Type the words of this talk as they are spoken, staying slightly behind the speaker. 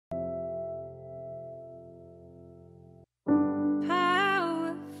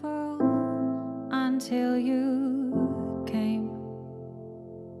until you came,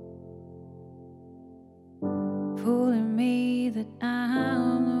 fooling me that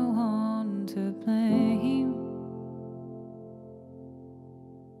I'm the one to blame.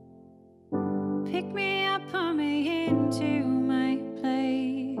 Pick me up, put me into my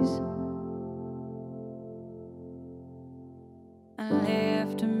place, and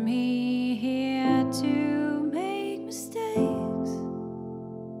left me here to make mistakes.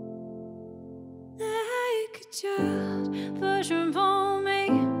 Like a child, push and pull me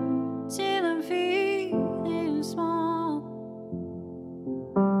till I'm feeling small.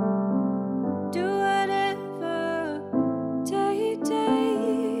 Do whatever, take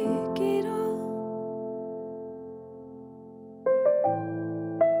it all.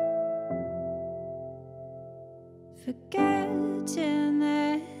 Forgetting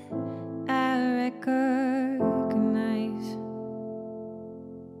that I recognize,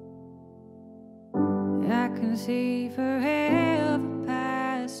 I can see forever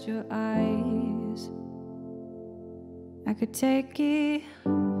past your eyes. I could take it,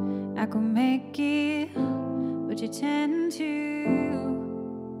 I could make it, but you tend to.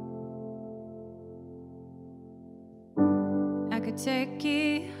 I could take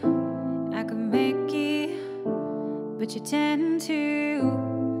it, I could make it, but you tend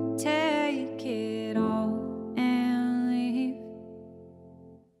to take it all and leave.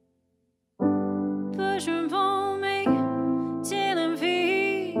 Push and pull me till I'm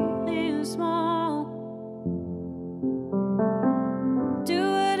feeling small. Do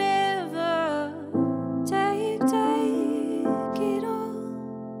whatever, take it all.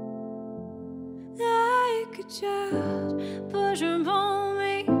 Like a child, push and pull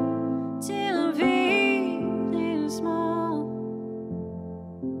me till I'm feeling small.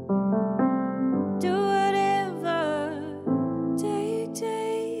 Do whatever, take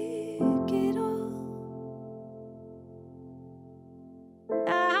it all.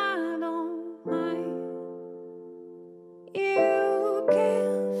 I don't mind. You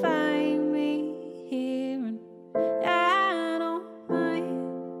can find me here, and I don't mind.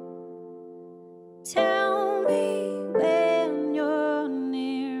 Tell me when you're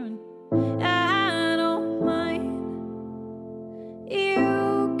near, and I don't mind.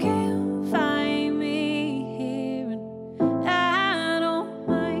 You can find me here, and I don't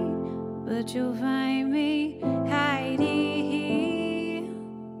mind, but you'll find me hiding here.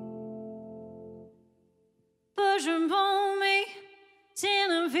 Push and pull me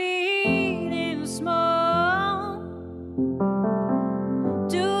till I'm feeling small.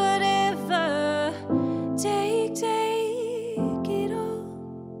 Do whatever, take it all.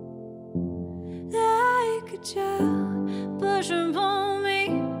 Like a child, push and pull me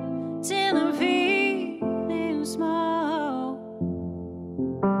till I'm feeling small.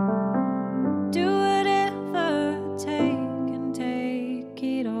 Do whatever, take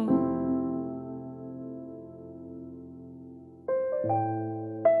it all.